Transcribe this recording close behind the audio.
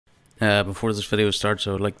Before this video starts,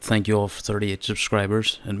 I would like to thank you all for 38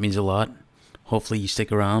 subscribers. It means a lot. Hopefully you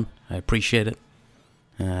stick around. I appreciate it.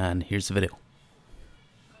 And here's the video.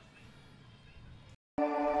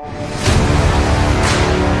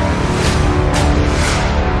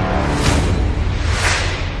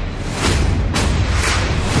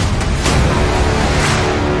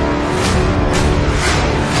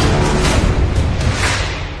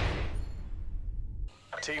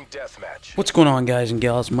 Team deathmatch. What's going on, guys and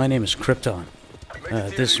gals? My name is Krypton.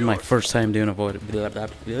 This is my first time doing a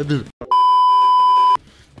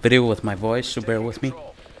video with my voice, so bear with me.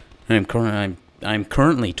 I'm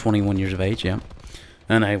currently 21 years of age, yeah,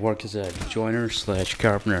 and I work as a joiner /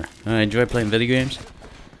 carpenter. I enjoy playing video games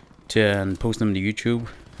and posting them to YouTube.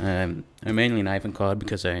 I'm mainly an knife and cod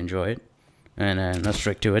because I enjoy it, and not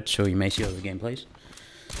strict to it, so you may see other gameplays.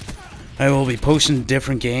 I will be posting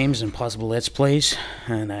different games and possible Let's Plays,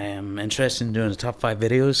 and I am interested in doing the top 5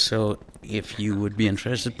 videos, so if you would be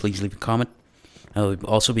interested, please leave a comment. I will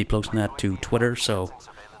also be posting that to Twitter, so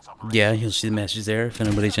yeah, you'll see the message there. If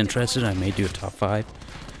anybody's interested, I may do a top 5.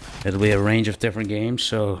 It'll be a range of different games,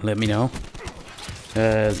 so let me know.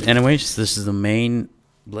 Anyways, this is the main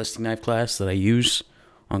ballistic knife class that I use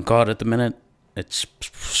on COD at the minute. It's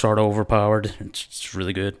sort of overpowered. It's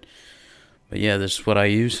really good. But yeah, this is what I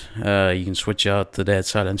use. You can switch out the dead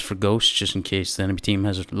silence for ghosts, just in case the enemy team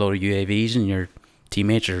has a load of UAVs and your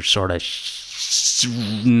teammates are sort of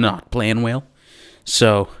not playing well.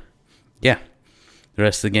 So, yeah. The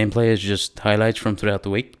rest of the gameplay is just highlights from throughout the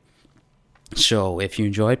week. So, if you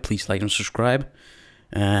enjoyed, please like and subscribe.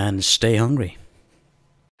 And stay hungry.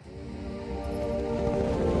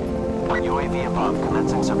 UAV above,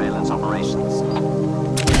 commencing surveillance operations.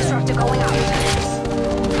 Disruptor going out.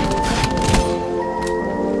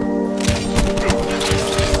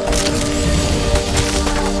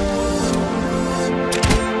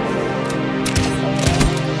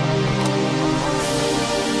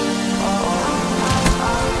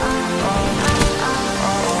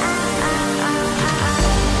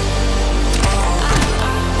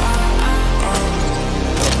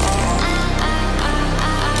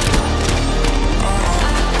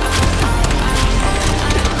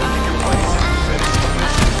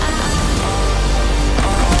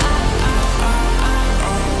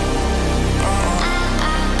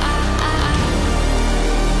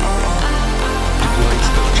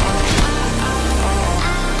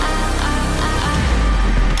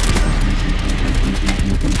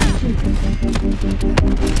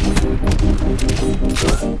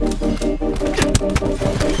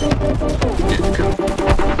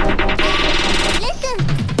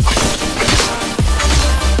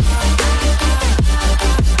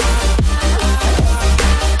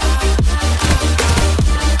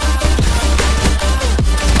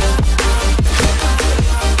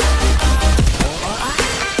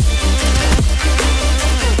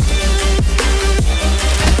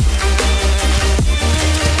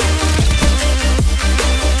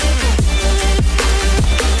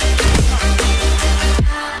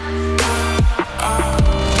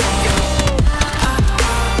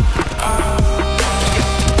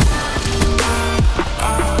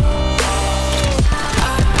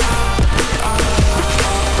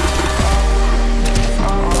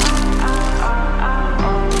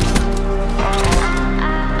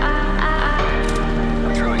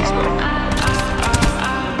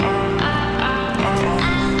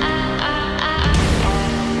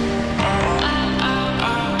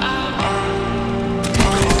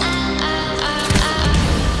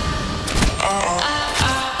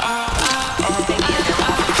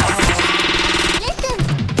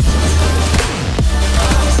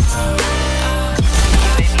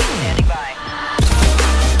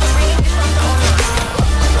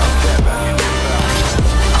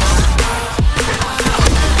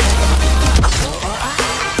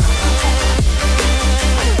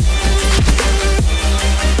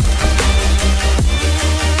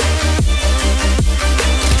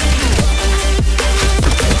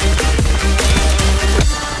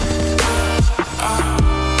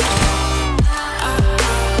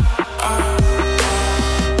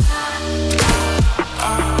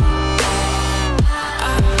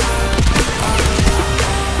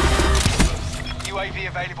 UAV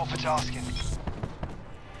available for tasking.